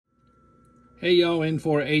Hey y'all,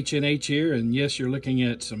 N4H and H here, and yes, you're looking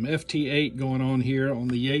at some FT8 going on here on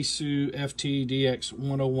the Yaesu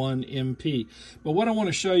FT101MP. But what I want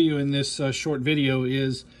to show you in this short video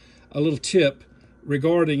is a little tip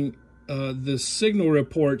regarding the signal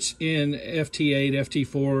reports in FT8,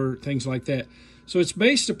 FT4, things like that. So it's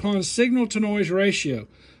based upon signal to noise ratio.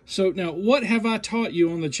 So now, what have I taught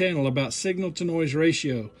you on the channel about signal to noise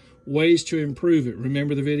ratio? Ways to improve it.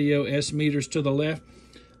 Remember the video, S meters to the left?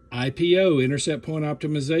 IPO, intercept point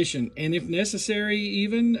optimization, and if necessary,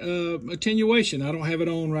 even attenuation. I don't have it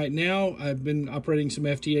on right now. I've been operating some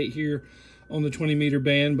FT8 here on the 20-meter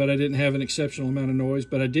band, but I didn't have an exceptional amount of noise,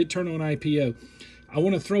 but I did turn on IPO. I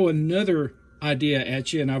want to throw another idea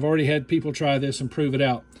at you, and I've already had people try this and prove it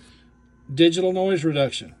out. Digital noise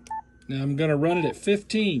reduction. Now I'm going to run it at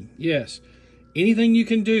 15. Yes. Anything you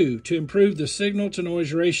can do to improve the signal to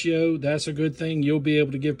noise ratio, that's a good thing. You'll be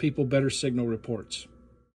able to give people better signal reports.